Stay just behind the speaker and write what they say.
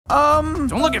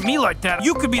Don't look at me like that.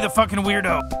 You could be the fucking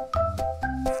weirdo.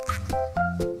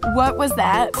 What was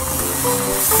that?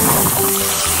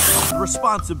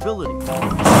 Responsibility.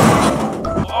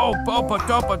 Oh, blomp,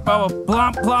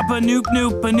 blomp, a noop,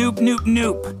 noop, a noop, noop,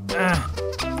 noop.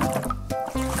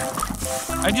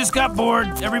 I just got bored.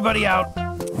 Everybody out.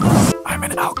 I'm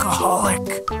an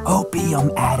alcoholic.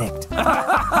 Opium addict.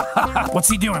 What's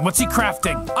he doing? What's he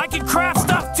crafting? I can craft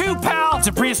stuff too, pal! It's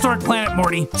a prehistoric planet,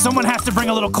 Morty. Someone has to bring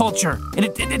a little culture. And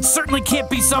it certainly can't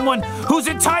be someone whose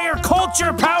entire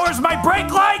culture powers my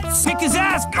brake lights! Kick his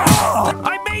ass! Ugh!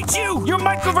 I made you! Your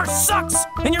microverse sucks!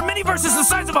 And your miniverse is the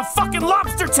size of a fucking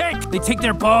lobster tank! They take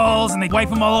their balls and they wipe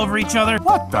them all over each other.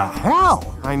 What the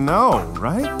hell? I know,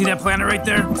 right? See that planet right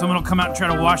there? Someone will come out and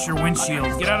try to wash your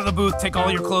windshield. Get out of the booth, take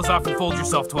all your clothes off, and fold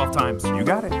yourself 12 times. You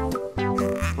got it. You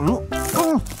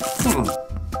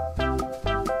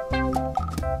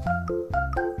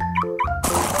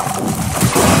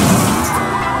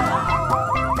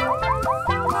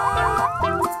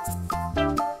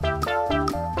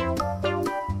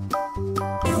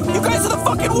guys are the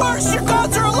fucking worst! Your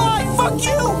gods are alive! Fuck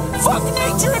you! Fuck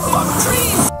nature and fuck